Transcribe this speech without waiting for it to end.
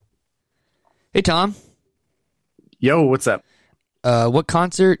Hey, Tom. Yo, what's up? What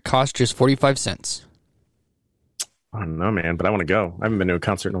concert cost just 45 cents? I don't know, man, but I want to go. I haven't been to a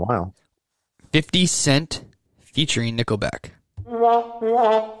concert in a while. 50 Cent featuring Nickelback. Oh,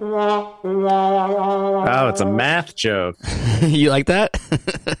 it's a math joke. You like that?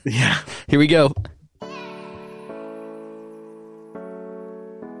 Yeah. Here we go.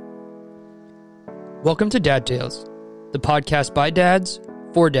 Welcome to Dad Tales, the podcast by dads,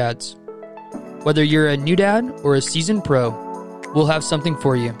 for dads. Whether you're a new dad or a seasoned pro, we'll have something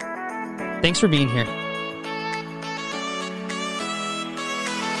for you. Thanks for being here.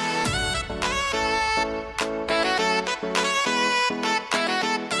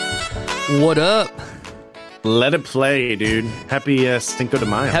 What up? Let it play, dude. Happy Cinco de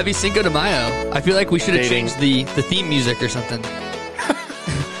Mayo. Happy Cinco de Mayo. I feel like we should have Dating. changed the theme music or something.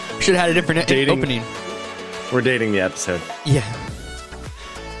 Should have had a different Dating. opening. We're dating the episode. Yeah.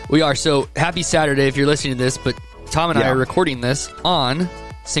 We are. So happy Saturday if you're listening to this, but Tom and I Yeah. are recording this on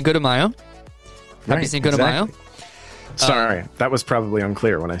Cinco de Mayo. Happy Right, Cinco exactly. de Mayo. Sorry, that was probably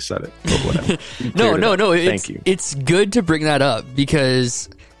unclear when I said it. But whatever. You No. cleared it up. Thank you. It's good to bring that up because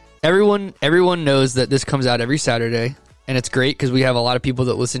everyone knows that this comes out every Saturday, and it's great because we have a lot of people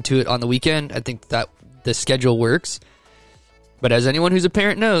that listen to it on the weekend. I think that the schedule works. But as anyone who's a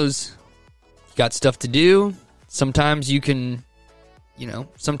parent knows, you got stuff to do. Sometimes you can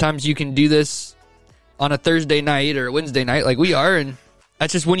do this on a Thursday night or a Wednesday night like we are, and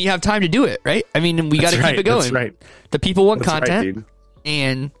that's just when you have time to do it, right? I mean, we got to keep it going. That's right. The people want That's right, content, dude.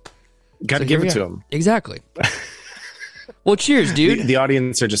 and Got to so give here it we to are. them. Exactly. Well, cheers, dude. The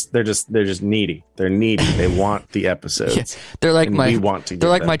audience are just needy. They're needy. They want the episodes. Yeah, they're like And my we want to they're give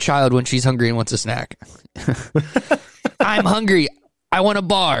like them. my child when she's hungry and wants a snack. I'm hungry. I want a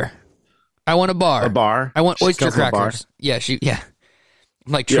bar. I want a bar. A bar. I want She oyster comes from a bar. crackers. Yeah.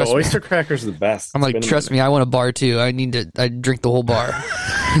 I'm like, Yo, trust me. oyster crackers are the best. I'm It's like, been a trust minute. me, I want a bar too. I drink the whole bar.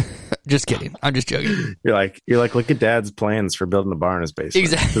 Just kidding. I'm just joking. You're like, look at Dad's plans for building a bar in his basement.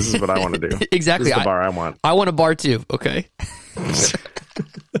 Exactly. This is what I want to do. Exactly. This is the bar I want. I want a bar too. Okay.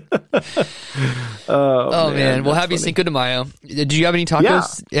 Oh man. Well, that's happy funny. Cinco de Mayo. Did you have any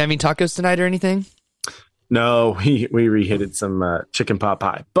tacos? I mean, tacos tonight or anything? No, we reheated some chicken pot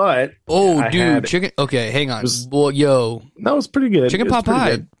pie, but Oh, I dude, had- chicken. Okay, hang on. was- Well, yo, that was pretty good. chicken It was pot pretty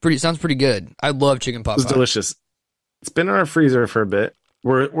pie. good. Sounds pretty good. I love chicken pot It was pie. delicious. It's been in our freezer for a bit.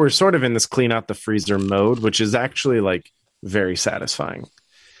 We're sort of in this clean out the freezer mode, which is actually like very satisfying.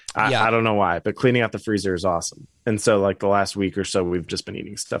 Yeah. I don't know why, but cleaning out the freezer is awesome. And so, like the last week or so, we've just been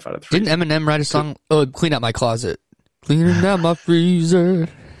eating stuff out of the freezer. Didn't Eminem write a song? Oh, clean out my closet. Cleaning out my freezer.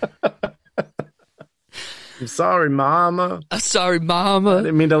 I'm sorry, Mama. Sorry, I Mama.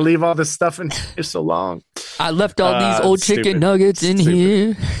 didn't mean to leave all this stuff in here so long. I left all these old chicken stupid. nuggets in Stupid.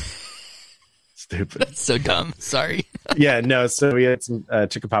 here. Stupid. So dumb. Sorry. Yeah, no. So we had some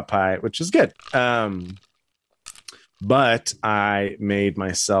chicken pot pie, which is good. But I made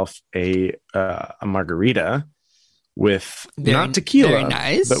myself a margarita with not tequila, Very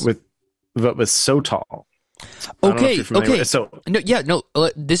nice. but with Sotol. I don't know if Okay. you're familiar with Okay. it. So No.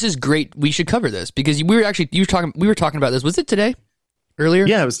 This is great. We should cover this because we were talking about this. Was it today? Earlier?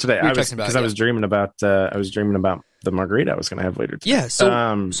 yeah, it was today. We were I was talking about because it, I was dreaming about the margarita I was going to have later today. Yeah.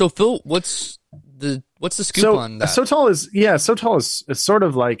 So Phil, what's the scoop on that? Sotol is sort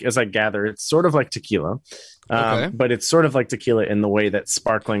of like, as I gather, it's sort of like tequila. Okay. But it's sort of like tequila in the way that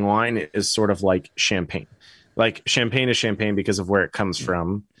sparkling wine is sort of like champagne. Like champagne is champagne because of where it comes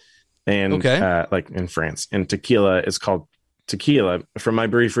from, and Okay. like in France. And tequila is called tequila from my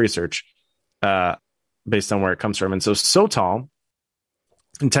brief research, based on where it comes from. And so Sotol,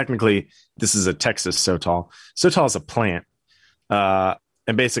 and technically this is a Texas Sotol. Sotol is a plant, and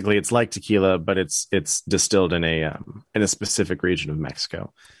basically it's like tequila, but it's distilled in a specific region of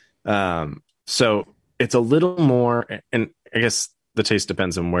Mexico. So it's a little more, and I guess the taste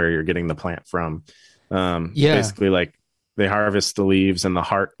depends on where you're getting the plant from. Yeah. Basically, like they harvest the leaves and the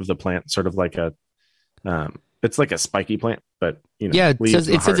heart of the plant, sort of like it's like a spiky plant, but Yeah, it leaves says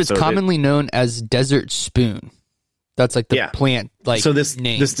and it's heart, so commonly known as desert spoon. That's like the Yeah. plant so this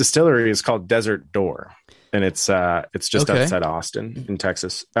name. this distillery is called Desert Door, and it's just Okay. outside Austin in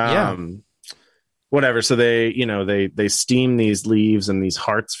Texas. Yeah. Whatever. So they steam these leaves and these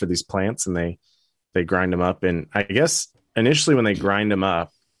hearts for these plants, and they grind them up. And I guess initially when they grind them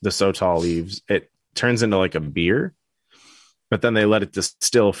up, the Sotol leaves, it turns into like a beer, but then they let it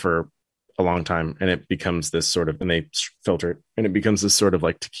distill for a long time, and it becomes this sort of, and they filter it, and it becomes this sort of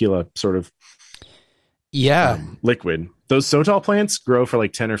like tequila sort of liquid. Those Sotol plants grow for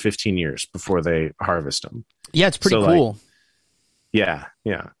like 10 or 15 years before they harvest them. Yeah, it's pretty so, cool. Yeah,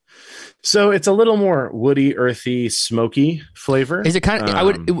 yeah. So it's a little more woody, earthy, smoky flavor. Is it kind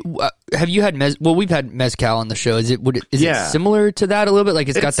of? Have you had Well, we've had mezcal on the show. Is it similar to that a little bit? Like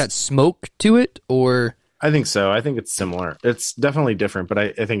it's got that smoke to it, or? I think so. I think it's similar. It's definitely different, but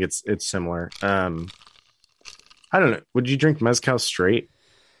I think it's similar. I don't know. Would you drink mezcal straight?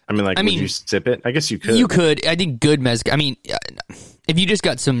 I mean, would you sip it? I guess you could. You could. I think good mezcal. I mean, if you just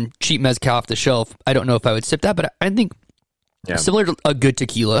got some cheap mezcal off the shelf, I don't know if I would sip that, but I think similar to a good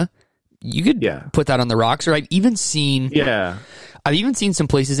tequila, you could put that on the rocks. Or I've even seen some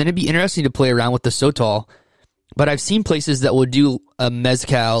places, and it'd be interesting to play around with the Sotol. But I've seen places that will do a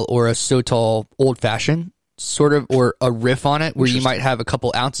mezcal or a Sotol old fashioned sort of, or a riff on it, where you might have a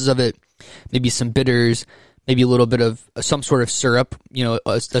couple ounces of it, maybe some bitters, maybe a little bit of some sort of syrup,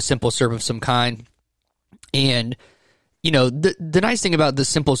 a simple syrup of some kind. And, the nice thing about the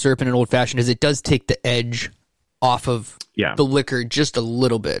simple syrup in an old fashioned is it does take the edge off of the liquor just a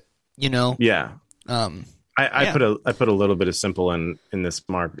little bit, Yeah. I put a little bit of simple in this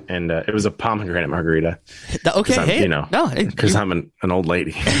mark, and it was a pomegranate margarita. Okay, because I'm an old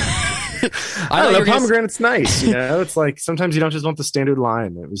lady. I don't know. Pomegranate's nice. It's like sometimes you don't just want the standard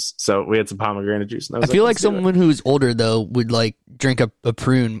lime. So we had some pomegranate juice. And I feel like someone who's older though would like drink a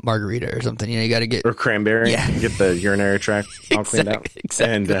prune margarita or something. You got to get or cranberry. Get the urinary tract all cleaned out.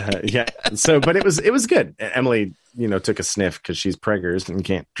 Exactly. And So, but it was good. Emily, took a sniff because she's preggers and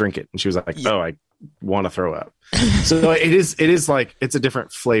can't drink it, and she was like, "Oh, I want to throw up." So it is like it's a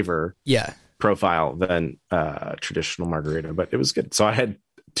different flavor profile than traditional margarita, but it was good. So I had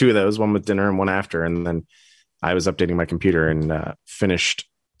 2 of those, one with dinner and one after, and then I was updating my computer and finished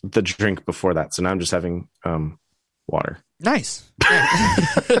the drink before that. So now I'm just having water. Nice.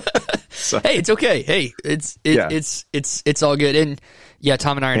 Hey, it's okay. Hey, it's all good. And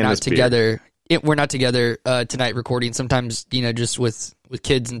Tom and I are not together. We're not together tonight recording. Sometimes just with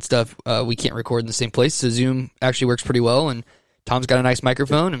kids and stuff, we can't record in the same place. So Zoom actually works pretty well, and Tom's got a nice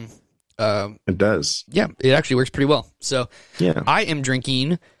microphone, and it does. Yeah, it actually works pretty well. So I am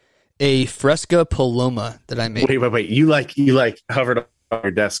drinking a Fresca Paloma that I made. Wait. You like hovered on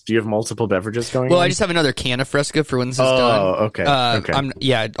your desk. Do you have multiple beverages going on? Well, I just have another can of Fresca for when this is done. Oh, okay.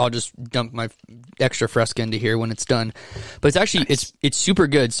 I'll just dump my extra Fresca into here when it's done. But it's actually, it's super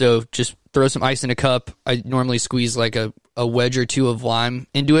good. So just throw some ice in a cup. I normally squeeze like a wedge or 2 of lime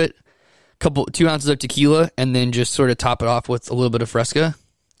into it, 2 ounces of tequila, and then just sort of top it off with a little bit of Fresca.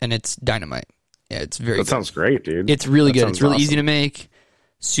 And it's dynamite. Yeah, it's very good. That sounds great, dude. It's really good. It's really easy to make.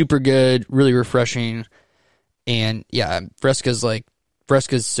 Super good. Really refreshing. And Fresca's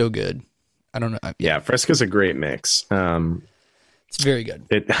so good. I don't know. Yeah, Fresca's a great mix. It's very good.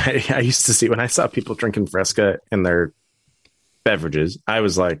 I used to see when I saw people drinking Fresca in their beverages, I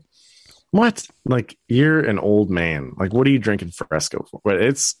was like, what? Like, you're an old man. Like, what are you drinking Fresca for? But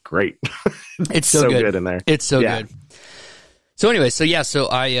it's great. It's so good in there. It's so good. So anyway, so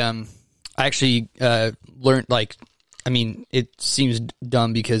I actually learned, it seems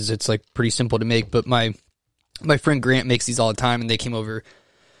dumb because it's like pretty simple to make, but my friend Grant makes these all the time, and they came over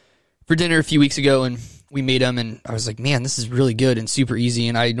for dinner a few weeks ago, and we made them, and I was like, man, this is really good and super easy,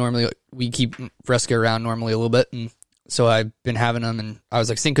 and we keep Fresca around normally a little bit, and so I've been having them, and I was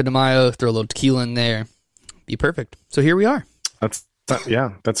like, Cinco de Mayo, throw a little tequila in there, be perfect. So here we are. That's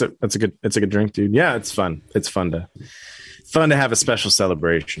a good drink, dude. Yeah, it's fun. It's fun to have a special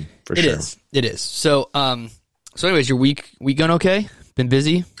celebration for sure. It is. So anyways, your week going okay? Been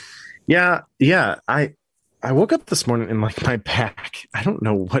busy? Yeah. I woke up this morning and like my back, I don't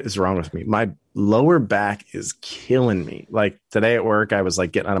know what is wrong with me. My lower back is killing me. Like today at work, I was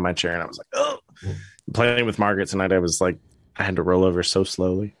like getting out of my chair and I was like, oh, playing with Margaret tonight. I was like, I had to roll over so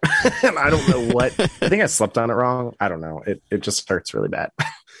slowly. And I don't know what, I think I slept on it wrong. I don't know. It just hurts really bad.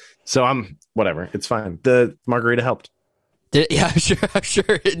 So whatever. It's fine. The margarita helped. I'm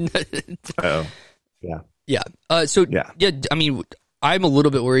sure. Oh, yeah. Yeah. I mean, I'm a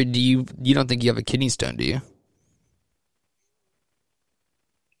little bit worried. You don't think you have a kidney stone, do you?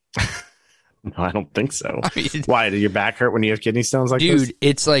 No, I don't think so. I mean, why? Did your back hurt when you have kidney stones like this? Dude,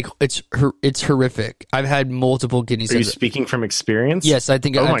 it's like it's horrific. I've had multiple kidney stones. Are you speaking from experience? Yes, I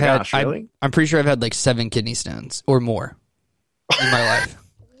think I've had. Gosh, really? I'm pretty sure I've had like 7 kidney stones or more in my life.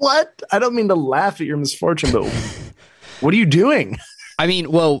 What? I don't mean to laugh at your misfortune, but what are you doing? I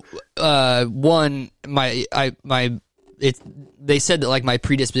mean, well, they said that like my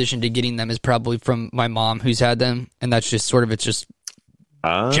predisposition to getting them is probably from my mom who's had them, and that's just sort of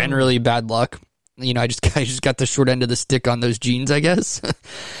generally bad luck. You know, I just got the short end of the stick on those genes, I guess.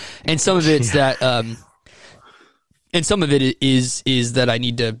 And some of it's that, and some of it is that I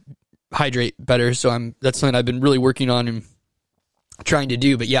need to hydrate better. So that's something I've been really working on, and trying to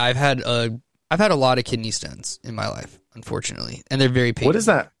do. But yeah, I've had a lot of kidney stones in my life, unfortunately, and they're very painful. What is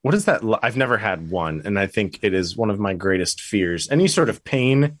that? What is that? I've never had one, and I think it is one of my greatest fears. Any sort of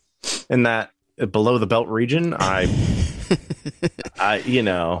pain in that below the belt region,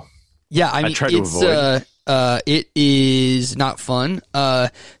 Yeah, I mean, try to avoid. It is not fun.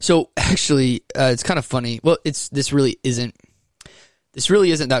 So actually, it's kind of funny. Well, this really isn't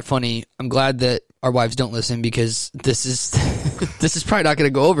that funny. I'm glad that our wives don't listen, because this is this is probably not going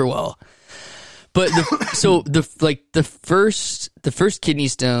to go over well. But the first kidney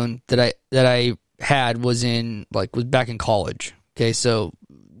stone that I had was back in college. Okay, so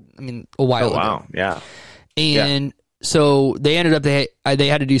I mean a while ago. Oh wow, yeah. And so they ended up they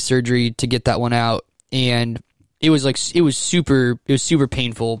had to do surgery to get that one out, and it was super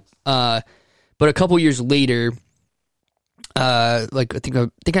painful. But a couple years later, I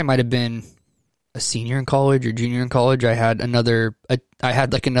think I might have been a senior in college or junior in college. I had another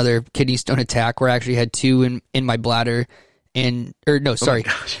kidney stone attack where I actually had two in my bladder, two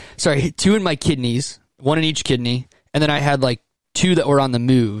in my kidneys, one in each kidney, and then I had like two that were on the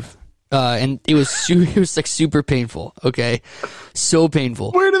move. And it was super painful. Okay, so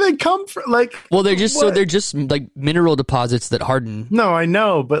painful. Where do they come from? Like, well, they're just like mineral deposits that harden. No, I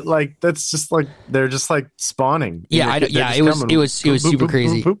know, but like that's just like they're just like spawning. Yeah, it was super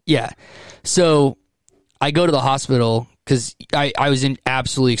crazy. Yeah, so I go to the hospital because I was in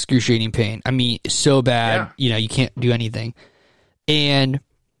absolutely excruciating pain. I mean, so bad, you can't do anything. And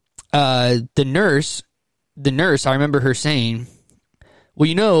the nurse, I remember her saying,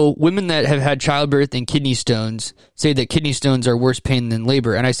 well, women that have had childbirth and kidney stones say that kidney stones are worse pain than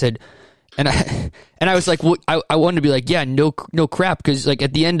labor. And I said, and I was like, well, I wanted to be like, yeah, no crap. Because like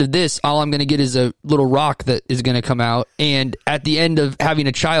at the end of this, all I'm going to get is a little rock that is going to come out. And at the end of having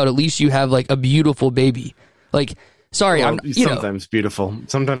a child, at least you have like a beautiful baby. Like, sorry, well, sometimes beautiful.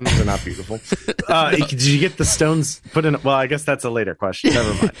 Sometimes they're not beautiful. Did you get the stones put in? Well, I guess that's a later question.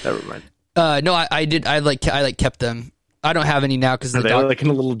 Never mind. No, I did. I kept them. I don't have any now because they like in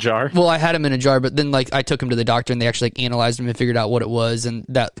a little jar. Well, I had them in a jar, but then I took them to the doctor and they actually analyzed them and figured out what it was, and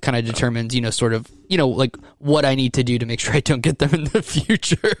that kind of determines like what I need to do to make sure I don't get them in the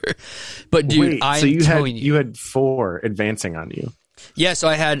future. But dude, you had 4 advancing on you. Yeah, so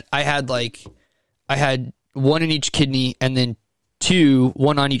I had one in each kidney and then 2,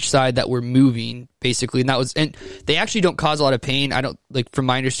 one on each side that were moving basically, and they actually don't cause a lot of pain. I don't from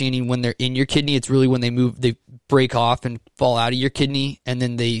my understanding, when they're in your kidney, it's really when they move, they break off and fall out of your kidney, and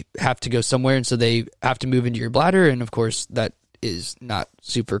then they have to go somewhere, and so they have to move into your bladder, and of course that is not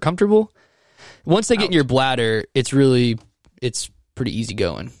super comfortable. Once they get in your bladder, it's pretty easy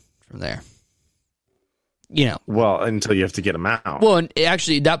going from there. Well, until you have to get them out. Well, and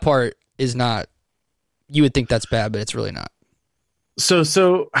actually that part is not. You would think that's bad, but it's really not.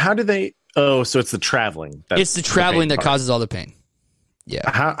 So how do they? Oh, so it's the traveling. It's the traveling that causes all the pain.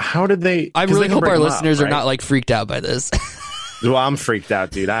 Yeah. How did they? I really hope our listeners are not like freaked out by this. Well, I'm freaked out,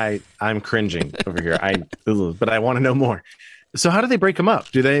 dude. I'm cringing over here. But I want to know more. So how do they break them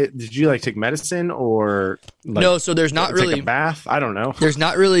up? Did you take medicine or no? So there's not really a bath. I don't know. There's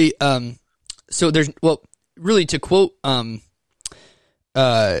not really. So there's really to quote the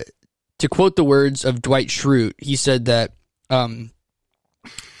words of Dwight Schrute, he said that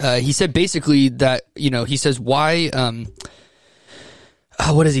he said basically that he says why.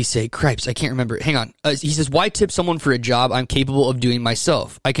 What does he say? Cripes, I can't remember. Hang on. He says, why tip someone for a job I'm capable of doing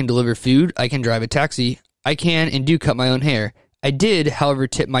myself? I can deliver food. I can drive a taxi. I can and do cut my own hair. I did, however,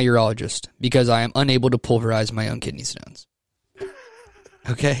 tip my urologist because I am unable to pulverize my own kidney stones.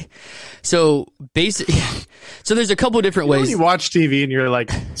 Okay? So, so there's a couple of different ways. When you watch TV and you're like,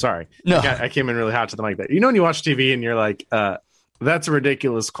 sorry. No. I came in really hot to the mic there. When you watch TV and you're like, that's a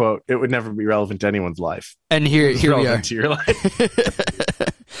ridiculous quote. It would never be relevant to anyone's life. And here we are. To your life.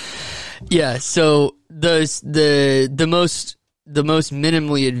 Yeah. So the most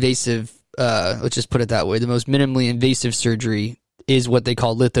minimally invasive, let's just put it that way. The most minimally invasive surgery is what they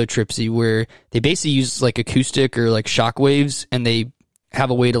call lithotripsy, where they basically use acoustic or shock waves, and they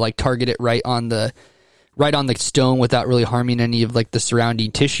have a way to target it right on the stone without really harming any of the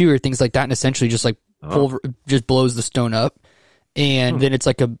surrounding tissue or things like that, and essentially just just blows the stone up. And then it's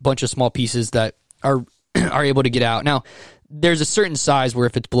a bunch of small pieces that are able to get out. Now, there's a certain size where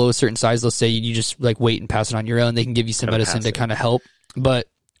if it's below a certain size, they'll say you just wait and pass it on your own. They can give you some medicine to kind of help. But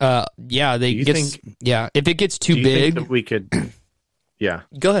if it gets too big, think that we could. Yeah.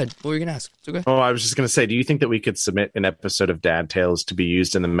 Go ahead. What were you gonna ask? It's okay. Oh, I was just going to say, do you think that we could submit an episode of Dad Tales to be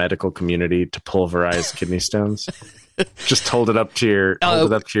used in the medical community to pulverize kidney stones? Just hold it up to your We're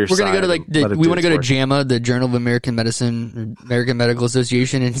gonna go to like we want to go to JAMA, the Journal of American Medicine, American Medical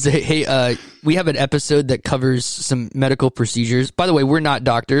Association, and say, hey, we have an episode that covers some medical procedures. By the way, we're not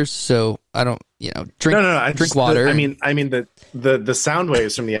doctors, so I don't, drink water. I mean the sound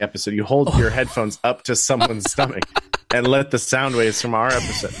waves from the episode. You hold your headphones up to someone's stomach and let the sound waves from our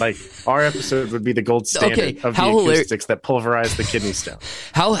episode. Like our episode would be the gold standard of the acoustics that pulverize the kidney stone.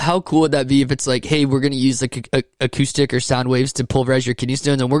 How cool would that be if it's like, hey, we're going to use like acoustic or sound waves to pulverize your kidney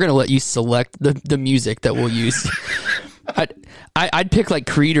stones, and we're going to let you select the music that we'll use. I'd pick like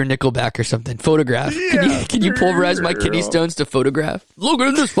Creed or Nickelback or something. Photograph. Yeah, can you pulverize my kidney stones to photograph? Look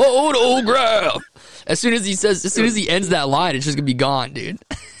at this photograph. As soon as he ends that line, it's just gonna be gone, dude.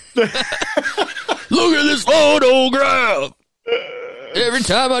 Look at this photograph. Every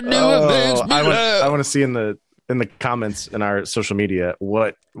time I do it makes me laugh. I want to see in the comments in our social media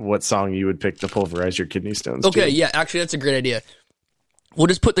what song you would pick to pulverize your kidney stones. Okay, to. Yeah, actually that's a great idea. We'll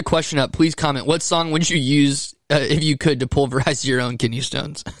just put the question up. Please comment. What song would you use if you could to pulverize your own kidney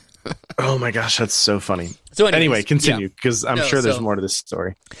stones? Oh my gosh, that's so funny. So anyway, continue because I'm sure there's more to this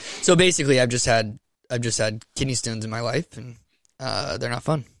story. So basically, I've just had kidney stones in my life, and they're not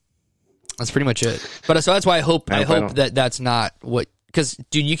fun. That's pretty much it. But so that's why I hope that that's not what, because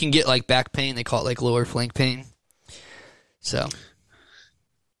dude, you can get like back pain. They call it like lower flank pain. So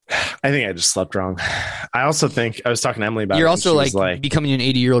I think I just slept wrong. I also think I was talking to Emily about you're it. Also like becoming an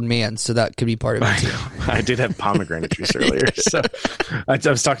 80-year-old man, so that could be part of it too. I did have pomegranate juice earlier, so I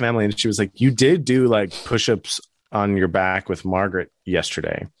was talking to Emily, and she was like, "You did do like push-ups on your back with Margaret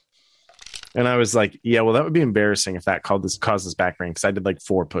yesterday," and I was like, "Yeah, well, that would be embarrassing if that causes back pain because I did like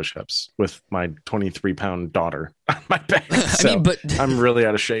 4 push-ups with my 23-pound daughter on my back. So I mean, but I'm really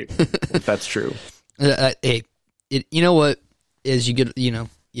out of shape. If that's true." Hey, you know what? As you get,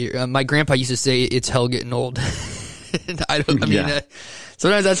 my grandpa used to say, "It's hell getting old."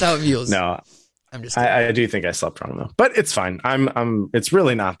 Sometimes that's how it feels. No, I'm just. I do think I slept wrong though, but it's fine. It's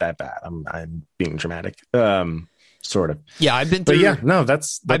really not that bad. I'm being dramatic, sort of. Yeah, I've been through. But yeah, no,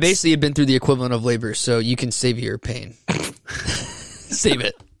 that's. I basically have been through the equivalent of labor, so you can save your pain. Save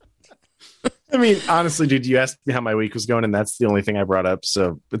it. I mean, honestly, dude, you asked me how my week was going, and that's the only thing I brought up.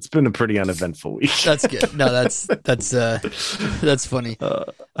 So it's been a pretty uneventful week. That's good. No, that's funny. How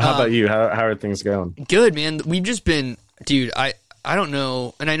about you? How are things going? Good, man. We've just been, dude. I don't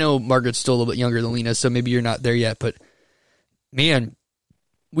know, and I know Margaret's still a little bit younger than Lena, so maybe you're not there yet. But man,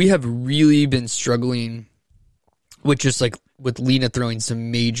 we have really been struggling with just like with Lena throwing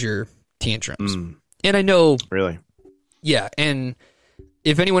some major tantrums, and I know really, yeah, and.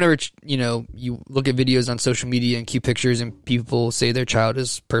 If anyone ever, you look at videos on social media and cute pictures and people say their child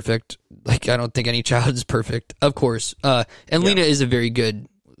is perfect, like I don't think any child is perfect, of course. And Lena is a very good,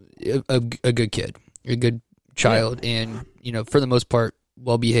 a good kid, a good child, and for the most part,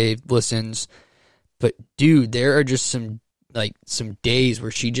 well behaved, listens. But dude, there are just some days where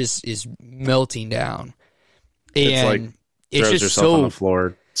she just is melting down, and it's throws just herself on the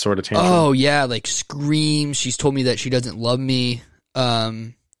floor, sort of tantrum. Oh yeah, like screams. She's told me that she doesn't love me.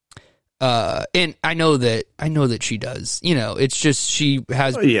 And I know that she does, it's just, she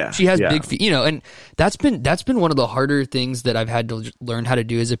has big feet, and that's been one of the harder things that I've had to learn how to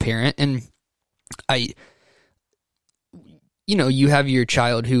do as a parent. And you have your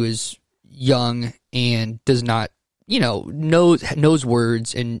child who is young and does not, knows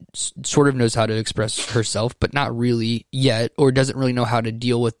words and sort of knows how to express herself, but not really yet, or doesn't really know how to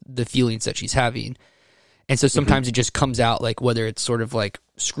deal with the feelings that she's having. And so sometimes it just comes out like whether it's sort of like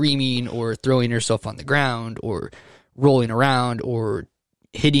screaming or throwing herself on the ground or rolling around or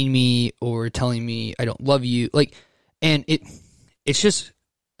hitting me or telling me I don't love you. Like, and it's just,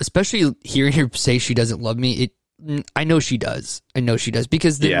 especially hearing her say she doesn't love me. I know she does.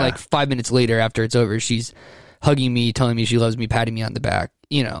 Because then like 5 minutes later after it's over, she's hugging me, telling me she loves me, patting me on the back,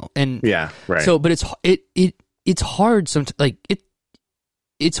 and yeah, right. So, but it's hard sometimes, like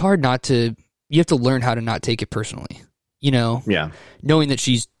it's hard not to. You have to learn how to not take it personally, Yeah. Knowing that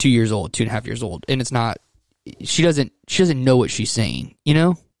she's 2 years old, 2.5 years old, and it's not. She doesn't know what she's saying,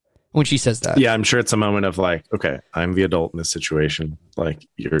 when she says that. Yeah, I'm sure it's a moment of like, okay, I'm the adult in this situation. Like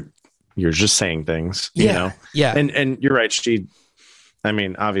you're just saying things, Yeah. And you're right.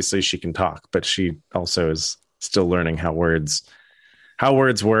 Obviously she can talk, but she also is still learning how words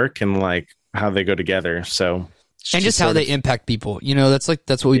work and like how they go together. So. And just how they impact people. That's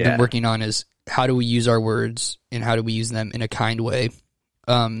what we've been working on is how do we use our words and how do we use them in a kind way?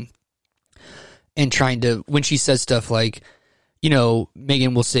 And trying to, when she says stuff like,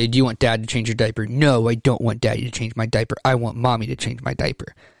 Megan will say, do you want dad to change your diaper? No, I don't want daddy to change my diaper. I want mommy to change my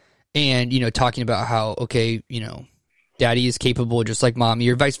diaper. And, talking about how, okay, daddy is capable just like mommy,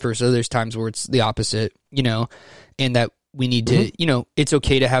 or vice versa. There's times where it's the opposite, and that we need to, it's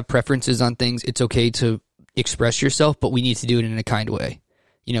okay to have preferences on things. It's okay to express yourself, but we need to do it in a kind way.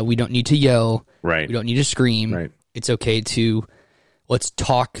 We don't need to yell. Right. We don't need to scream. Right. It's okay to, let's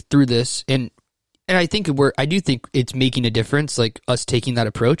talk through this. And I do think it's making a difference, like us taking that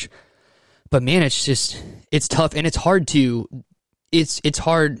approach. But man, it's tough, and it's hard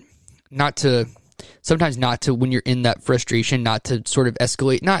sometimes not to, when you're in that frustration, not to sort of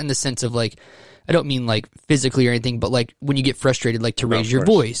escalate, not in the sense of like, I don't mean like physically or anything, but like when you get frustrated, like to raise your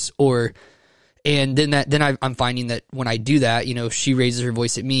voice and then I'm finding that when I do that, she raises her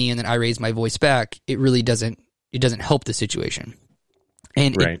voice at me and then I raise my voice back, it really doesn't help the situation.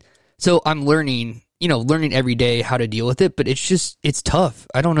 And right. So I'm learning every day how to deal with it, but it's tough.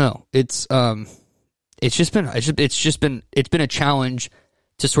 I don't know. It's been a challenge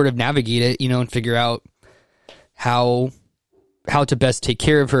to sort of navigate it, and figure out how to best take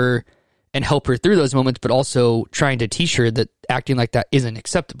care of her and help her through those moments, but also trying to teach her that acting like that isn't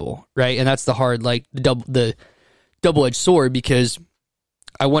acceptable, right? And that's the hard, like the double-edged sword, because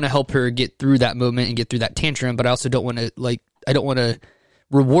I want to help her get through that moment and get through that tantrum, but I also don't want to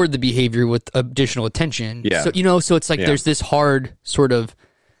reward the behavior with additional attention. Yeah. So, so it's like there's this hard sort of,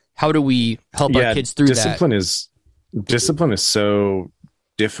 how do we help our kids through discipline that? Discipline is so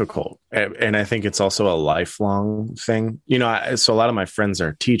difficult, and I think it's also a lifelong thing. So a lot of my friends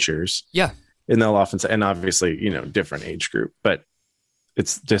are teachers, and they'll often say, and obviously different age group, but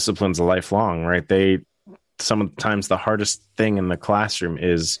discipline's a lifelong, right? Sometimes the hardest thing in the classroom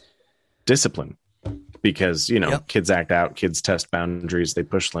is discipline, because kids act out, kids test boundaries, they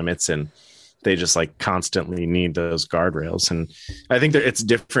push limits, and they just like constantly need those guardrails. And I think that it's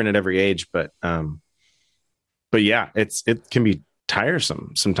different at every age, but yeah, it can be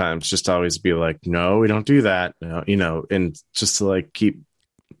tiresome sometimes just to always be like, no, we don't do that, and just to like keep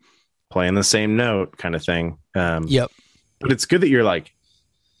playing the same note kind of thing. But it's good that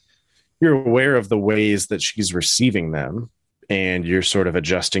you're aware of the ways that she's receiving them, and you're sort of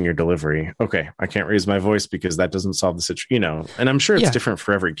adjusting your delivery. Okay, I can't raise my voice because that doesn't solve the situation, and I'm sure it's different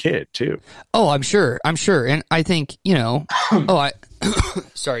for every kid too. Oh, I'm sure. And I think,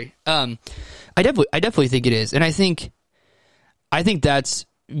 sorry. I definitely think it is. And I think that's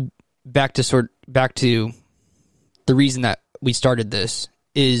back to the reason that we started this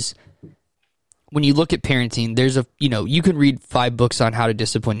is when you look at parenting, there's you can read 5 books on how to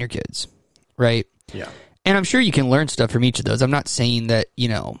discipline your kids, right? Yeah. And I'm sure you can learn stuff from each of those. I'm not saying that,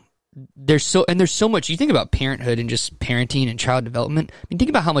 there's so much. You think about parenthood and just parenting and child development. I mean, think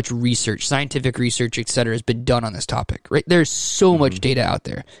about how much research, scientific research, et cetera, has been done on this topic, right? There's so much data out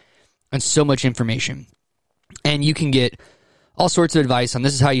there and so much information. And you can get all sorts of advice on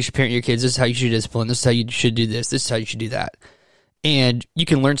this is how you should parent your kids, this is how you should discipline, this is how you should do this is how you should do that. And you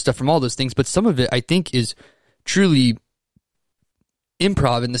can learn stuff from all those things, but some of it I think is truly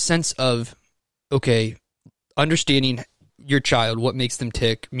improv in the sense of, okay, understanding your child, what makes them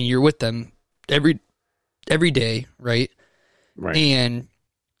tick. I mean, you're with them every day, right? Right. And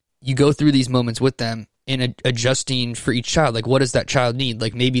you go through these moments with them and adjusting for each child. Like, what does that child need?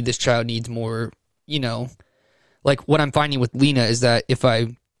 Like, maybe this child needs more, like what I'm finding with Lena is that if I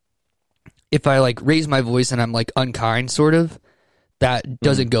like raise my voice and I'm like unkind, sort of, that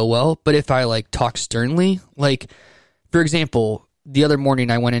doesn't go well. But if I like talk sternly, like, for example, the other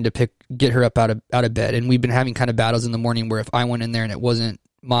morning I went in to get her up out of bed, and we've been having kind of battles in the morning where if I went in there and it wasn't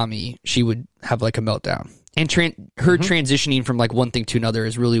mommy, she would have like a meltdown. And her transitioning from like one thing to another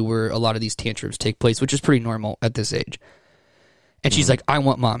is really where a lot of these tantrums take place, which is pretty normal at this age. And she's like, I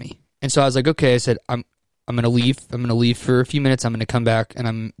want mommy. And so I was like, okay, I said, I'm going to leave. I'm going to leave for a few minutes. I'm going to come back and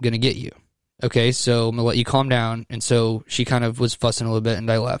I'm going to get you. Okay, so I'm going to let you calm down. And so she kind of was fussing a little bit and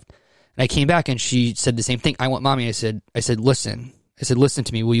I left. And I came back and she said the same thing. I want mommy. I said, listen. I said, listen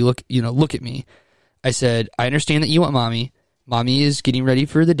to me. Will you look at me? I said, I understand that you want mommy. Mommy is getting ready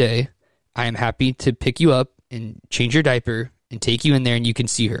for the day. I am happy to pick you up and change your diaper and take you in there and you can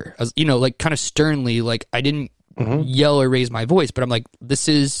see her. I was, like kind of sternly, like I didn't yell or raise my voice, but I'm like, this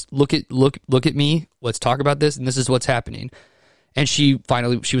is, look at me. Let's talk about this. And this is what's happening. And she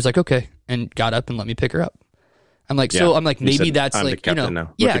was like, okay. And got up and let me pick her up. I'm like, so I'm like, maybe said, that's I'm like, the captain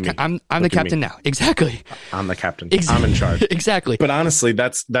now. I'm the captain now. Exactly. I'm the captain. I'm in charge. Exactly. But honestly,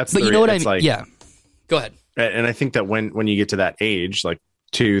 that's, but you know what I mean? Like, yeah. Go ahead. And I think that when you get to that age, like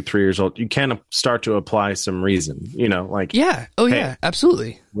 2-3 years old, you can start to apply some reason, like, yeah. Oh, hey, yeah,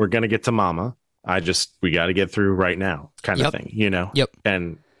 absolutely. We're going to get to mama. we got to get through right now kind of Yep. thing, you know? Yep.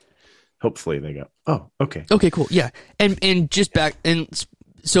 And hopefully they go, oh, okay. Okay, cool. Yeah. And just back, and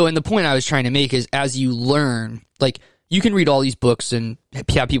so, and the point I was trying to make is, as you learn, like, you can read all these books and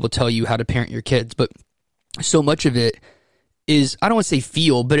have people tell you how to parent your kids, but so much of it is, I don't want to say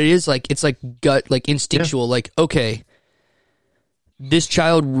feel, but it is like, it's like gut, like instinctual, like, okay, this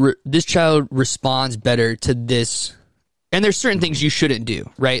child responds better to this. And there's certain things you shouldn't do,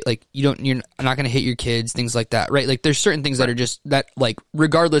 right? Like, you're not going to hit your kids, things like that, right? Like, there's certain things that are just that, like,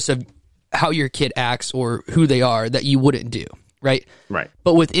 regardless of how your kid acts or who they are, that you wouldn't do, right? Right.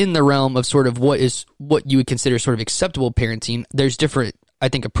 But within the realm of sort of what you would consider sort of acceptable parenting, there's different, I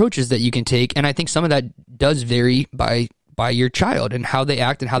think, approaches that you can take, and I think some of that does vary by your child and how they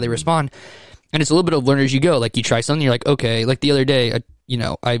act and how they respond. And it's a little bit of learn as you go. Like, you try something, you're like, okay. Like the other day,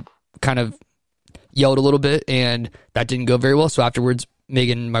 I kind of yelled a little bit, and that didn't go very well. So afterwards,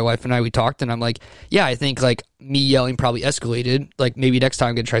 Megan, my wife, and I, we talked, and I'm like, yeah, I think like me yelling probably escalated. Like, maybe next time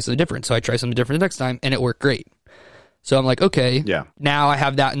I'm going to try something different. So I try something different the next time, and it worked great. So I'm like, okay, yeah. Now I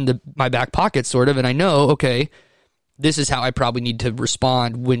have that in my back pocket sort of, and I know, okay, this is how I probably need to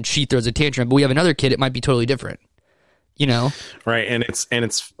respond when she throws a tantrum. But we have another kid, it might be totally different. You know? Right. And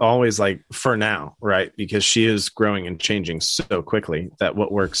it's always like, for now, right? Because she is growing and changing so quickly that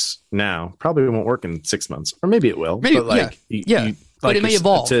what works now probably won't work in 6 months, or maybe it will. Maybe, but like, yeah. But like it may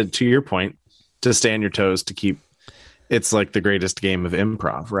evolve. To your point, to stay on your toes, to keep, it's like the greatest game of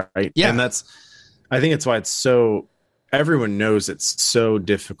improv, right? Yeah. And I think it's why it's so, everyone knows it's so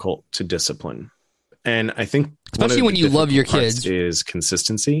difficult to discipline. And I think especially when you love your kids is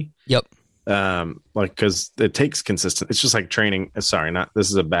consistency. Yep. Like, because it takes consistent. It's just like training. Sorry, this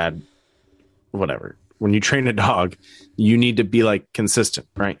is a bad, whatever. When you train a dog, you need to be like consistent,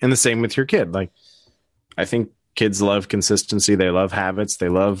 right? And the same with your kid. Like, I think kids love consistency. They love habits. They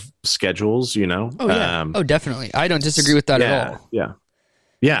love schedules, you know? Oh, yeah. Definitely. I don't disagree with that at all. Yeah.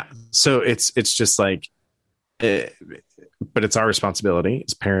 Yeah. So it's just like, but it's our responsibility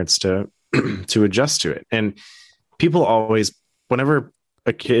as parents to adjust to it. And people always, whenever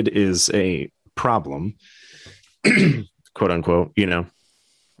a kid is a problem, quote unquote, you know,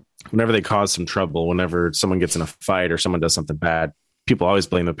 whenever they cause some trouble, whenever someone gets in a fight or someone does something bad, people always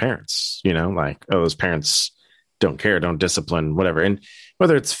blame the parents, you know, like, oh, those parents don't care, don't discipline, whatever. And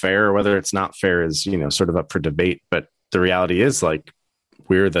whether it's fair or whether it's not fair is, you know, sort of up for debate. But the reality is, like,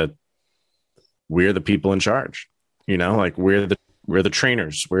 we're the people in charge, you know, like we're the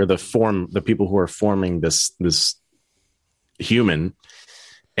trainers, we're the people who are forming this human,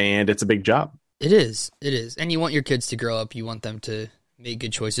 and it's a big job. It is. And you want your kids to grow up. You want them to make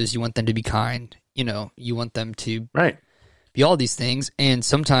good choices. You want them to be kind. You know, you want them to be all these things. And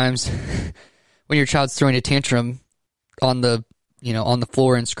sometimes when your child's throwing a tantrum on the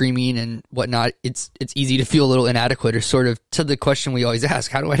floor and screaming and whatnot, it's easy to feel a little inadequate, or sort of to the question we always ask,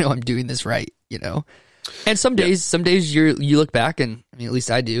 how do I know I'm doing this right? You know? And some days you look back, and I mean, at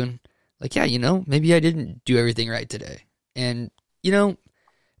least I do, and like, yeah, you know, maybe I didn't do everything right today. And, you know, at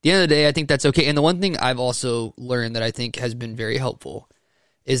the end of the day, I think that's okay. And the one thing I've also learned that I think has been very helpful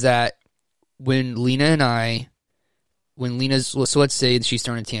is that when so let's say she's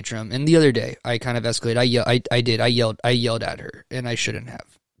throwing a tantrum, and the other day I kind of escalated. I yelled at her, and I shouldn't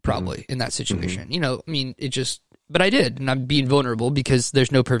have probably in that situation. Mm-hmm. You know, I mean, but I did, and I'm being vulnerable because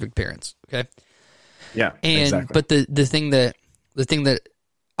there's no perfect parents. Okay. Yeah. And, exactly. But the thing that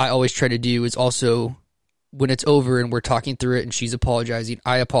I always try to do is also, when it's over and we're talking through it and she's apologizing,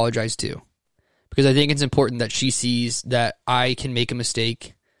 I apologize too. Because I think it's important that she sees that I can make a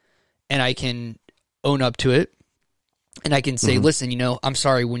mistake and I can own up to it. And I can say, listen, you know, I'm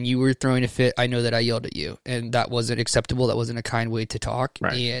sorry, when you were throwing a fit, I know that I yelled at you, and that wasn't acceptable. That wasn't a kind way to talk.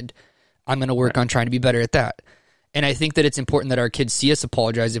 Right. And I'm going to work on trying to be better at that. And I think that it's important that our kids see us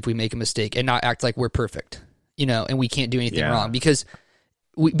apologize if we make a mistake and not act like we're perfect, you know, and we can't do anything wrong, because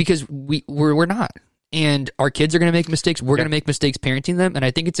we're not. And our kids are going to make mistakes. We're going to make mistakes parenting them. And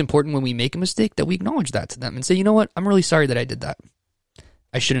I think it's important when we make a mistake that we acknowledge that to them and say, you know what, I'm really sorry that I did that.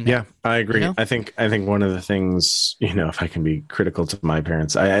 I shouldn't have. Yeah, I agree. You know? I think one of the things, you know, if I can be critical to my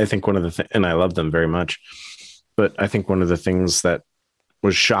parents, I think one of the and I love them very much, but I think one of the things that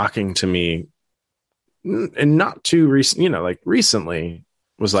was shocking to me, and not too recent, you know, like recently,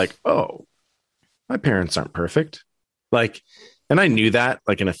 was like, oh, my parents aren't perfect. Like, and I knew that,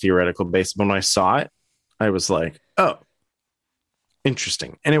 like, in a theoretical base, but when I saw it, I was like, oh,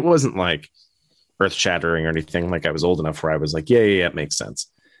 interesting. And it wasn't like earth shattering or anything. Like, I was old enough where I was like, yeah, it makes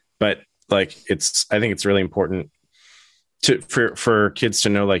sense. But like, I think it's really important for kids to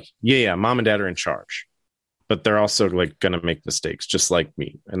know, like, mom and dad are in charge, but they're also like going to make mistakes just like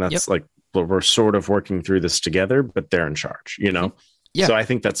me. And that's like we're sort of working through this together, but they're in charge, you know? Yeah. So I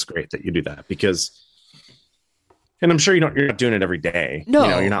think that's great that you do that because, and I'm sure you're not doing it every day. No, you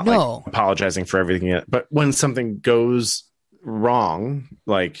know, you're not like apologizing for everything yet, but when something goes wrong,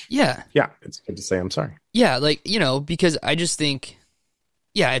 like, yeah, it's good to say, I'm sorry. Yeah. Like, you know, because I just think,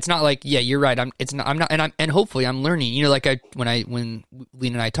 yeah, it's not like, yeah, you're right. And hopefully I'm learning, you know, like when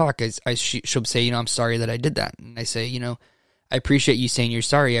Lena and I talk, she'll say, you know, I'm sorry that I did that. And I say, you know, I appreciate you saying you're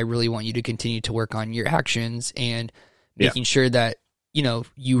sorry. I really want you to continue to work on your actions and making sure that, you know,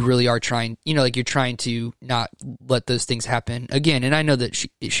 you really are trying, you know, like you're trying to not let those things happen again. And I know that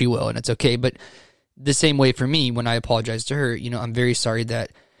she will, and it's okay. But the same way for me, when I apologize to her, you know, I'm very sorry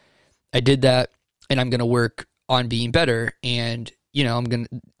that I did that, and I'm going to work on being better. And, you know, I'm going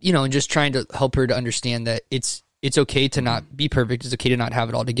to, you know, and just trying to help her to understand that it's okay to not be perfect. It's okay to not have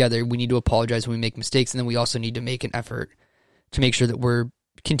it all together. We need to apologize when we make mistakes. And then we also need to make an effort to make sure that we're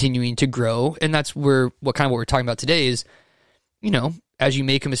continuing to grow. And that's what we're talking about today is, you know, as you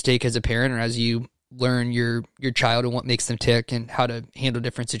make a mistake as a parent, or as you learn your child and what makes them tick and how to handle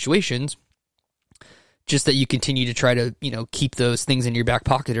different situations, just that you continue to try to, you know, keep those things in your back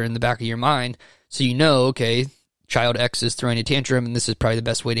pocket or in the back of your mind. So, you know, okay, child X is throwing a tantrum and this is probably the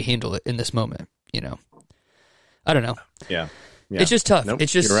best way to handle it in this moment. You know, I don't know. Yeah. It's just tough. Nope,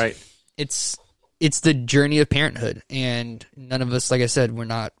 it's just, you're right. It's the journey of parenthood, and none of us, like I said, we're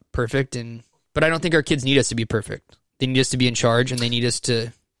not perfect. But I don't think our kids need us to be perfect. They need us to be in charge, and they need us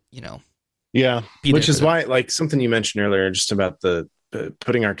to, you know. Yeah. Which is why, like something you mentioned earlier, just about the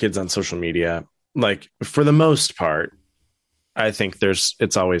putting our kids on social media, like for the most part, I think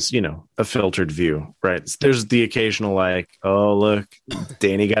it's always, you know, a filtered view, right? There's the occasional like, oh, look,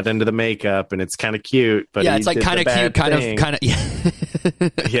 Danny got into the makeup and it's kind of cute, but yeah, it's like kind of cute, kind of, yeah.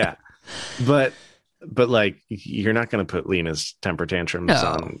 Yeah. But like, you're not going to put Lena's temper tantrums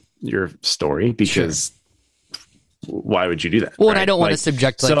on your story because why would you do that? Well, right? and I don't want to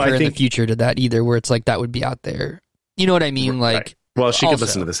subject her in the future to that either, where it's like that would be out there. You know what I mean? Like, right. Well, she could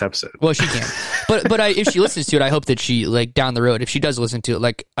listen to this episode. Well, she can. But if she listens to it, I hope that she, like, down the road, if she does listen to it,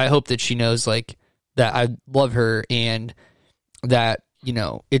 like, I hope that she knows, like, that I love her and that, you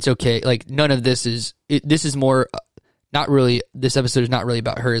know, it's okay. Like, none of this this is more, not really, this episode is not really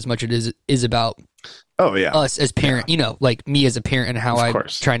about her as much as it is about us as parent, you know, like me as a parent and how I'm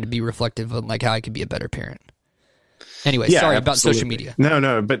trying to be reflective of, like, how I could be a better parent. Anyway, sorry about social media.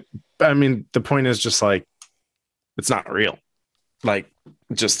 No, but I mean, the point is just like, it's not real. Like,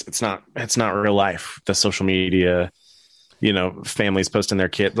 just it's not real life. The social media, you know, families posting their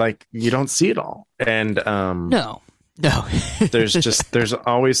kid, like, you don't see it all. And no. there's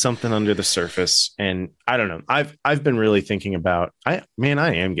always something under the surface. And I don't know. I've been really thinking about I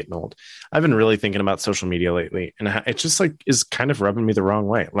am getting old. I've been really thinking about social media lately, and it just like is kind of rubbing me the wrong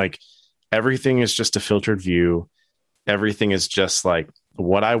way. Like, everything is just a filtered view. Everything is just like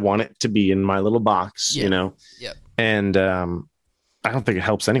what I want it to be in my little box, you know? Yep. And I don't think it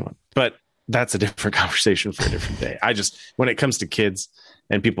helps anyone, but that's a different conversation for a different day. When it comes to kids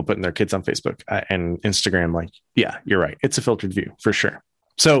and people putting their kids on Facebook and Instagram, like, yeah, you're right. It's a filtered view for sure.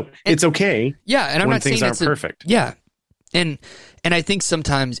 So it's okay. Yeah. And I'm not saying things aren't perfect. Yeah. And I think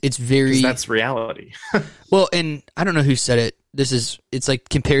sometimes it's very, that's reality. Well, and I don't know who said it. It's like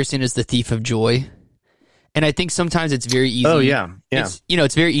comparison is the thief of joy. And I think sometimes it's very easy. Oh yeah. Yeah.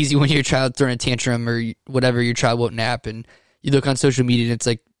 It's very easy when your child's throwing a tantrum or whatever, your child won't nap, and you look on social media and it's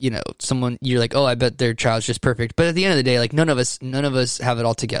like, you know, you're like, oh, I bet their child's just perfect. But at the end of the day, like, none of us have it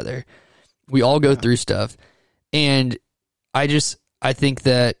all together. We all go through stuff. And I think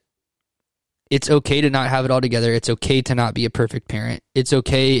that it's okay to not have it all together. It's okay to not be a perfect parent. It's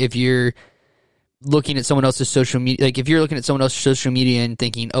okay if you're looking at someone else's social media. Like, if you're looking at someone else's social media and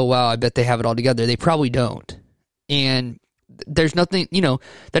thinking, oh, wow, I bet they have it all together. They probably don't. And there's nothing, you know,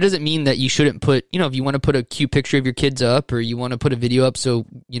 that doesn't mean that you shouldn't put, you know, if you want to put a cute picture of your kids up or you want to put a video up so,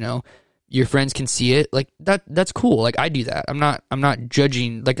 you know, your friends can see it, like that's cool. Like, I do that. I'm not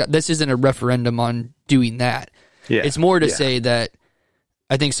judging. Like, this isn't a referendum on doing that. Yeah. It's more to say that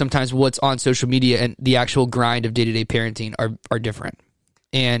I think sometimes what's on social media and the actual grind of day-to-day parenting are different.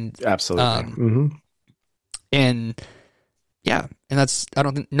 And absolutely. And yeah, and I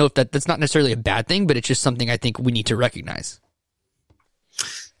don't know if that's not necessarily a bad thing, but it's just something I think we need to recognize.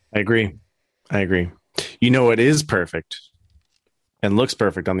 I agree. You know, it is perfect and looks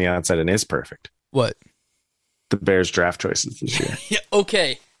perfect on the outside and is perfect. What? The Bears draft choices this year. Yeah,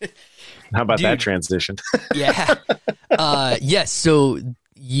 okay. How about that transition? Yeah. Yes. So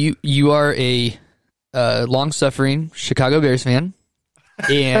you are a long-suffering Chicago Bears fan.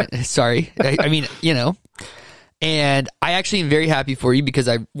 And sorry, I mean, you know, And I actually am very happy for you because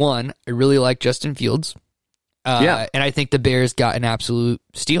I really like Justin Fields. And I think the Bears got an absolute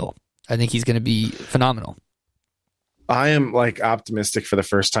steal. I think he's going to be phenomenal. I am like optimistic for the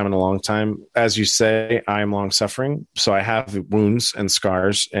first time in a long time. As you say, I am long suffering. So I have wounds and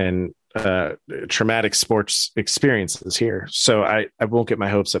scars and traumatic sports experiences here. So I won't get my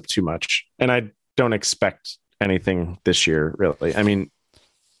hopes up too much. And I don't expect anything this year, really. I mean,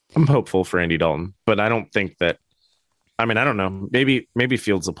 I'm hopeful for Andy Dalton, but I don't think that, I mean, I don't know. Maybe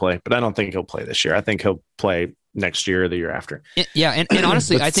Fields will play, but I don't think he'll play this year. I think he'll play next year or the year after. Yeah. And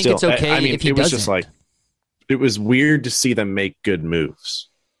honestly, I think it's okay if he it was doesn't. Just like, it was weird to see them make good moves.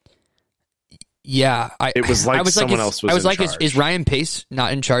 Yeah, it was like someone else was. I was like, charge. Is Ryan Pace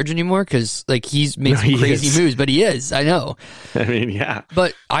not in charge anymore? Because like he's made some crazy moves, but he is. I know. I mean, yeah.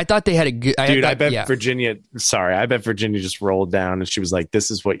 But I thought they had a good. I bet Virginia. Sorry, I bet Virginia just rolled down and she was like,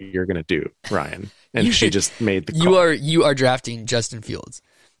 "This is what you're going to do, Ryan," and she just made the call. You are drafting Justin Fields.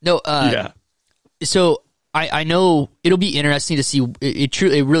 No. Yeah. So I know it'll be interesting to see. It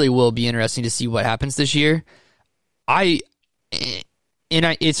really will be interesting to see what happens this year. It's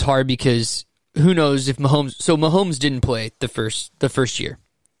hard because. Who knows if Mahomes? So Mahomes didn't play the first year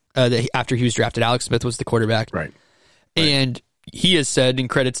after he was drafted. Alex Smith was the quarterback, right? And he has said and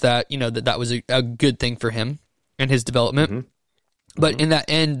credits that that was a good thing for him and his development. Mm-hmm. But in that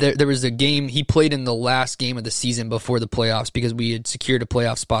end, there was a game he played in the last game of the season before the playoffs because we had secured a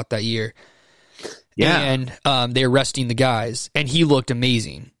playoff spot that year. Yeah, and they were resting the guys, and he looked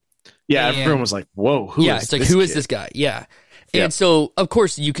amazing. Yeah, everyone was like, "Whoa, who is it's like who is this guy?" Yeah. Yep. And so, of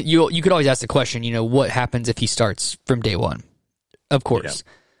course, you could always ask the question, what happens if he starts from day one? Of course.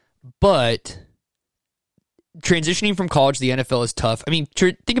 Yep. But transitioning from college to the NFL is tough. I mean,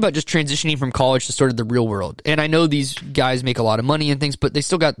 think about just transitioning from college to sort of the real world. And I know these guys make a lot of money and things, but they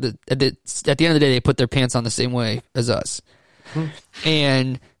still got at the end of the day, they put their pants on the same way as us.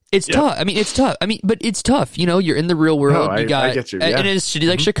 And it's tough. I mean, it's tough. I mean, but it's tough. You're in the real world. I get you. Yeah. And in a city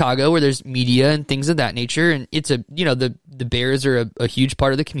like Chicago, where there's media and things of that nature, and it's the Bears are a huge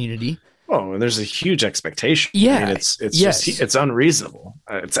part of the community. Oh, and there's a huge expectation. Yeah, I mean, it's unreasonable.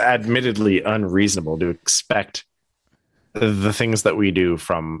 It's admittedly unreasonable to expect the things that we do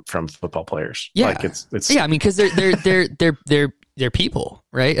from football players. Yeah, like it's I mean, because they're people,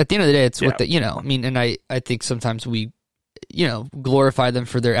 right? At the end of the day, it's what I mean, and I think sometimes we. Glorify them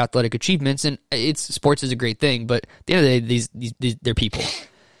for their athletic achievements, and sports is a great thing, but at the end of the day, these they're people.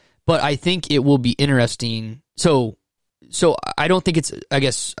 But I think it will be interesting. So I don't think it's, I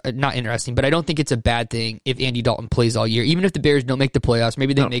guess, not interesting, but I don't think it's a bad thing if Andy Dalton plays all year. Even if the Bears don't make the playoffs,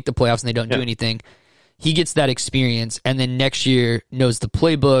 maybe they make the playoffs and they don't do anything. He gets that experience, and then next year knows the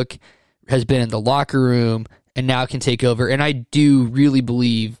playbook, has been in the locker room, and now can take over. And I do really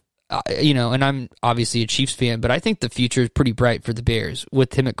believe. And I'm obviously a Chiefs fan, but I think the future is pretty bright for the Bears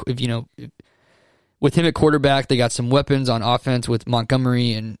with him at quarterback. They got some weapons on offense with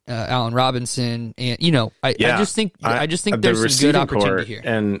Montgomery and Allen Robinson, and I just think there's some good opportunity here.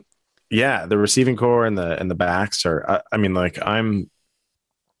 And the receiving core and the backs are.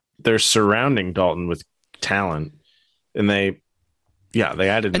 They're surrounding Dalton with talent, and they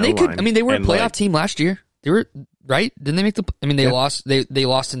added. And they were a playoff team last year. They were right. Didn't they make the? I mean, they lost. They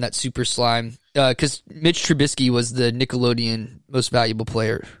lost in that super slime because Mitch Trubisky was the Nickelodeon most valuable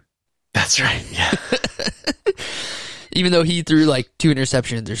player. That's right. Yeah. Even though he threw like 2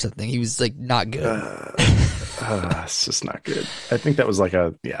 interceptions or something, he was like not good. It's just not good. I think that was like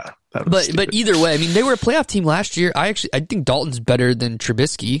But either way, I mean, they were a playoff team last year. I think Dalton's better than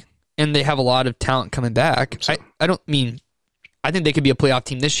Trubisky, and they have a lot of talent coming back. So. I think they could be a playoff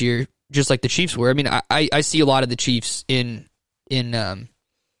team this year. Just like the Chiefs were. I mean, I see a lot of the Chiefs in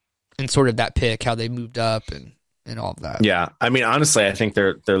sort of that pick, how they moved up and all of that. Yeah, I mean, honestly, I think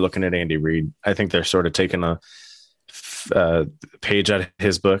they're looking at Andy Reid. I think they're sort of taking a page out of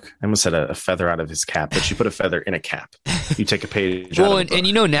his book. I almost said a feather out of his cap, but you put a feather in a cap. You take a page. Well, out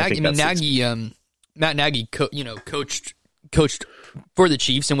of Matt Nagy, coached for the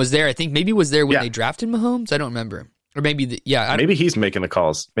Chiefs and was there. I think maybe was there when they drafted Mahomes. I don't remember. Or maybe, maybe he's making the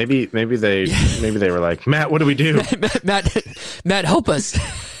calls. Maybe they were like, Matt, what do we do? Matt, help us.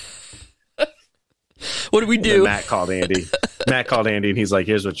 What do we do? Matt called Andy. And he's like,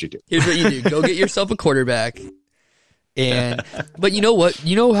 here's what you do. Here's what you do. Go get yourself a quarterback. But you know what?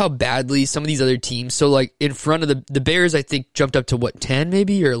 You know how badly some of these other teams. So like in front of the Bears, I think jumped up to 10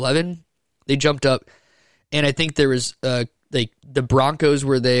 maybe or 11. They jumped up, and I think there was like the Broncos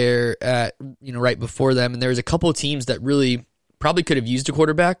were there at right before them, and there was a couple of teams that really probably could have used a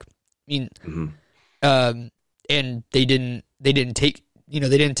quarterback. I mean, and they didn't take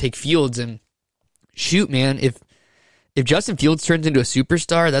Fields. And shoot, man, if if Justin Fields turns into a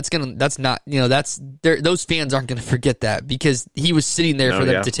superstar, those fans aren't gonna forget that because he was sitting there for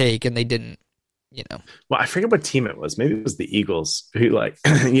them to take and they didn't. Well, I forget what team it was. Maybe it was the Eagles who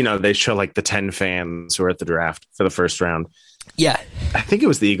they show like the 10 fans who were at the draft for the first round. Yeah. I think it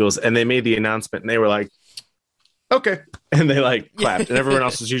was the Eagles, and they made the announcement and they were like, okay. And they like clapped and everyone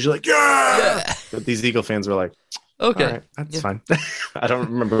else was usually like, yeah. But these Eagle fans were like, okay, all right, that's fine. I don't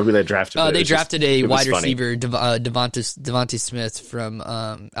remember who they drafted. They drafted a wide receiver, Devontae Smith from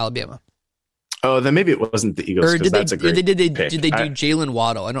Alabama. Oh, then maybe it wasn't the Eagles. Or did they do pick. Jalen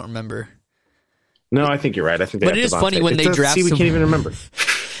Waddle? I don't remember. No, I think you're right. I think, but it is funny when they draft. We can't even remember.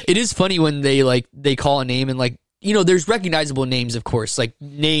 It is funny when they call a name and there's recognizable names, of course, like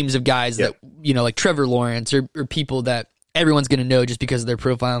names of guys that like Trevor Lawrence or people that everyone's going to know just because of their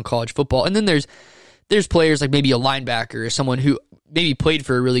profile in college football. And then there's players like maybe a linebacker or someone who maybe played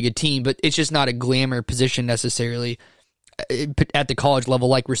for a really good team, but it's just not a glamour position necessarily at the college level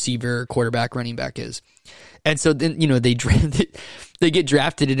like receiver, quarterback, running back is. And so then, they get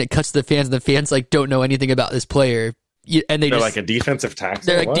drafted and it cuts to the fans and the fans don't know anything about this player. And they're like a defensive tackle.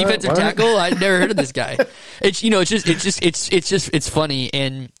 They're like defensive tackle. I've never heard of this guy. It's funny.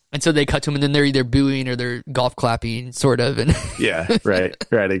 And so they cut to him and then they're either booing or they're golf clapping sort of. And yeah, right.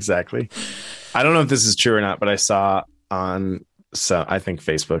 Exactly. I don't know if this is true or not, but I saw on, I think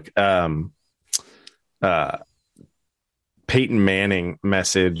Facebook, Peyton Manning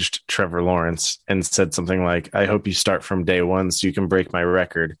messaged Trevor Lawrence and said something like, I hope you start from day one so you can break my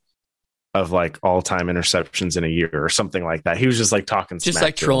record of all-time interceptions in a year or something like that. He was just talking just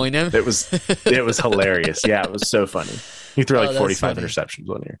smack trolling him. It was hilarious. Yeah, it was so funny. He threw 45 interceptions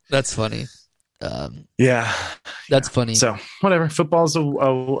one year. That's funny. That's funny. So whatever, football's a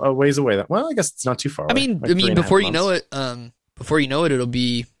ways away. Well, I guess it's not too far away. I mean, before you know it, it'll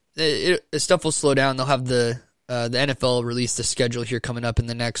be stuff will slow down. They'll have the NFL release the schedule here coming up in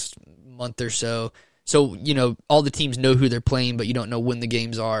the next month or so. So, all the teams know who they're playing, but you don't know when the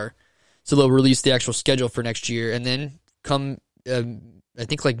games are. So they'll release the actual schedule for next year. And then come, I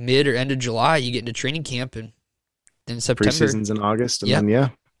think mid or end of July, you get into training camp and then September. Preseason's in August. And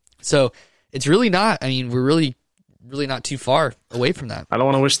then. So it's really not, we're really not too far away from that. I don't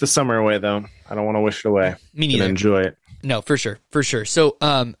want to wish the summer away though. I don't want to wish it away. Me neither. Enjoy it. No, for sure. So,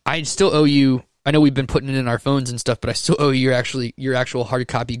 I still owe you, I know we've been putting it in our phones and stuff, but I still owe you your actual hard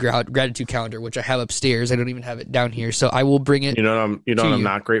copy gratitude calendar, which I have upstairs. I don't even have it down here, so I will bring it. I'm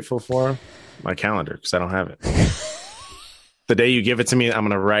not grateful for? My calendar, because I don't have it. The day you give it to me, I'm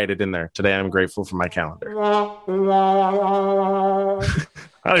going to write it in there. Today, I'm grateful for my calendar.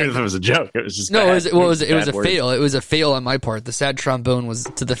 I don't even know if it was a joke. It was just no. It was a fail. It was a fail on my part. The sad trombone was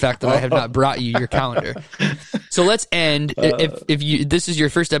to the fact that I have not brought you your calendar. So let's end. If this is your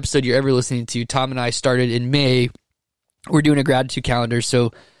first episode you're ever listening to, Tom and I started in May. We're doing a gratitude calendar.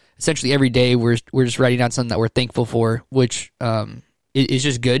 So essentially every day we're just writing down something that we're thankful for, which is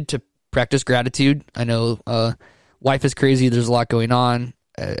just good to practice gratitude. I know life is crazy. There's a lot going on,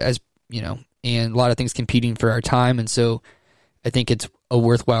 and a lot of things competing for our time, and so I think it's a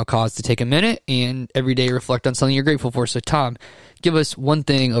worthwhile cause to take a minute and every day reflect on something you're grateful for. So, Tom, give us one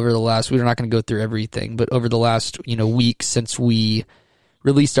thing over the last, we're not going to go through everything, but over the last, week since we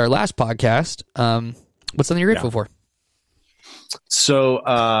released our last podcast, what's something you're grateful for? So,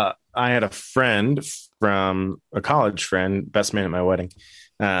 I had a friend from a college friend, best man at my wedding,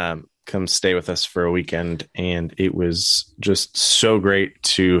 come stay with us for a weekend. And it was just so great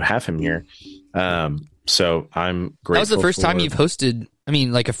to have him here. So I'm grateful. That was the first time you've hosted,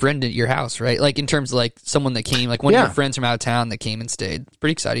 a friend at your house, right? In terms of someone that came, one of your friends from out of town that came and stayed. It's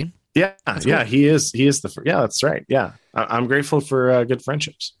pretty exciting. Yeah. That's cool. He is that's right. Yeah. I'm grateful for good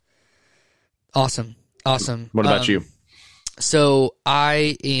friendships. Awesome. What about you? So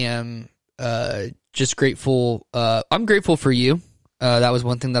I am just grateful. I'm grateful for you. That was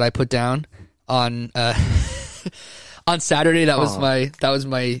one thing that I put down on on Saturday. That was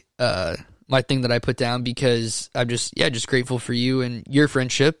my thing that I put down because I'm just grateful for you and your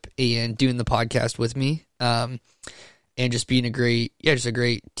friendship and doing the podcast with me, and just being a great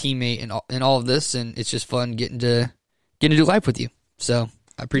teammate and all of this, and it's just fun getting to do life with you. So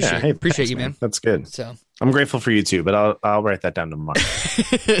I appreciate you, man. That's good. So I'm grateful for you too, but I'll write that down tomorrow.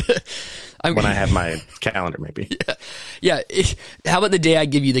 When I have my calendar, maybe. Yeah. How about the day I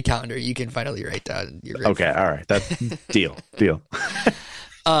give you the calendar? You can finally write down your grateful. Okay. All right. That deal.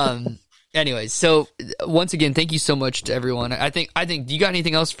 Anyways, so once again, thank you so much to everyone. I think. Do you got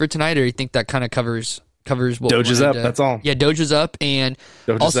anything else for tonight, or you think that kind of covers what Doja's up? That's all. Yeah, Doja's up, and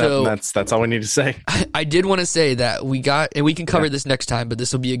Doja's also up, and that's all we need to say. I did want to say that we got, and we can cover this next time, but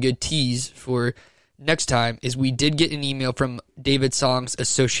this will be a good tease for next time is we did get an email from David Song's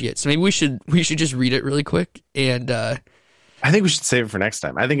associate. So maybe we should just read it really quick. And I think we should save it for next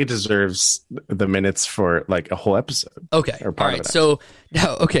time. I think it deserves the minutes for like a whole episode. Okay. Or All part right. of it. So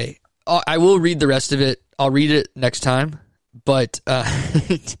now, okay, I will read the rest of it. I'll read it next time. But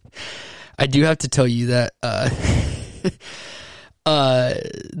I do have to tell you that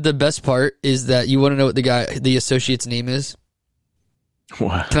the best part is that you want to know what the associate's name is?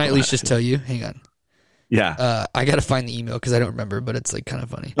 What? Can I at least just tell you? Hang on. Yeah. I got to find the email because I don't remember, but it's like kind of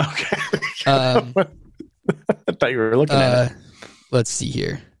funny. Okay. I thought you were looking at it. Let's see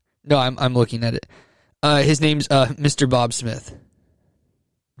here. No, I'm looking at it. His name's Mr. Bob Smith.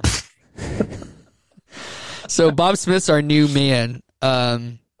 So Bob Smith's our new man.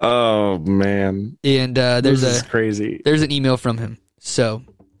 Oh man. And this is crazy. There's an email from him. So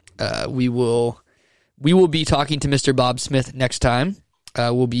we will be talking to Mr. Bob Smith next time.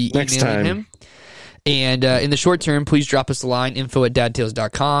 We'll be emailing him. And in the short term, please drop us a line,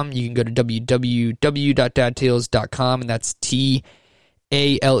 info@dadtales.com. You can go to www.dadtales.com, and that's TALES,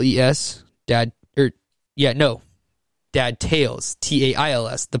 Dad Tales,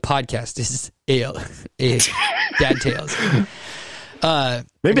 TAILS. The podcast is Dad Tales.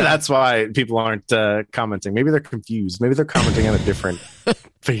 Maybe that's why people aren't commenting. Maybe they're confused. Maybe they're commenting on a different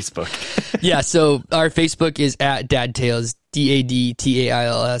Facebook. Yeah, so our Facebook is @DadTales,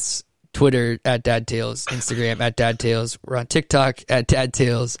 DADTAILS. Twitter @DadTales, Instagram @DadTales. We're on TikTok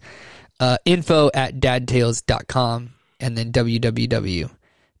 @DadTales. Info@dadtales.com, and then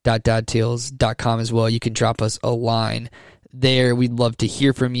www.dadtales.com as well. You can drop us a line there. We'd love to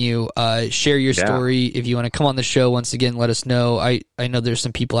hear from you. Share your story. If you want to come on the show, once again, let us know. I know there's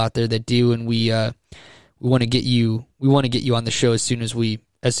some people out there that do, and we want to get you on the show as soon as we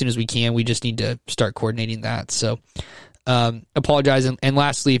can. We just need to start coordinating that. So apologize. And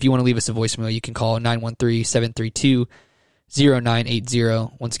lastly, if you want to leave us a voicemail, you can call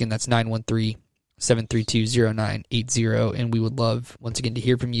 913-732-0980. Once again, that's 913-732-0980. And we would love, once again, to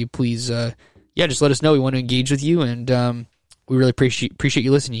hear from you. Please, just let us know. We want to engage with you, and we really appreciate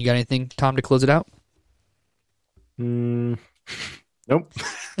you listening. You got anything, Tom, to close it out? Nope.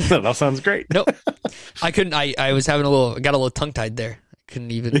 That sounds great. Nope. I couldn't. I was having got a little tongue tied there.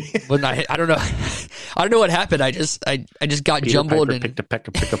 Couldn't even. I don't know. I don't know what happened. I just got Peter jumbled Piper and picked a peck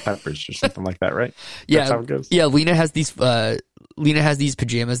of pickled peppers or something like that, right? Yeah, that's how it goes. Yeah. Lena has these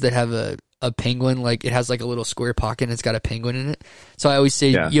pajamas that have a penguin. Like, it has like a little square pocket and it's got a penguin in it. So I always say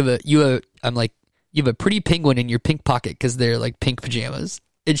you have a pretty penguin in your pink pocket because they're like pink pajamas.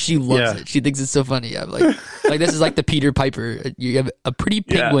 And she loves it. She thinks it's so funny. I'm like this is like the Peter Piper. You have a pretty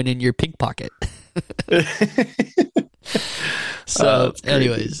penguin in your pink pocket. So,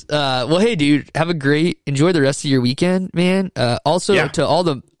 anyways, well, hey, dude, enjoy the rest of your weekend, man. Also, to all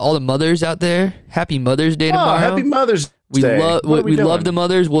the mothers out there, happy Mother's Day tomorrow. Happy Mother's Day. We love the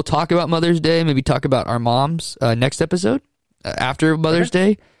mothers. We'll talk about Mother's Day. Maybe talk about our moms next episode after Mother's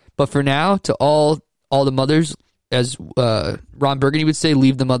Day. But for now, to all the mothers, as Ron Burgundy would say,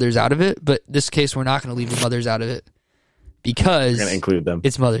 leave the mothers out of it. But in this case, we're not going to leave the mothers out of it because we're going to include them.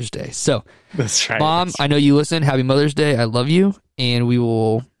 It's Mother's Day. So, that's right. Mom, I know you listen. Happy Mother's Day. I love you. And we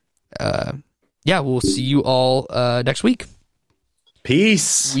will, we'll see you all next week.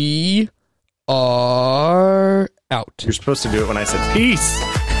 Peace. We are out. You're supposed to do it when I said peace.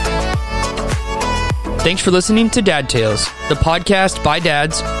 Thanks for listening to Dad Tales, the podcast by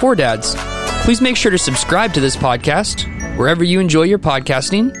dads for dads. Please make sure to subscribe to this podcast wherever you enjoy your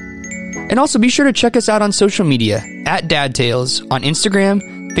podcasting. And also be sure to check us out on social media @Dad Tales on Instagram,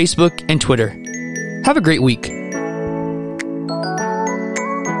 Facebook, and Twitter. Have a great week.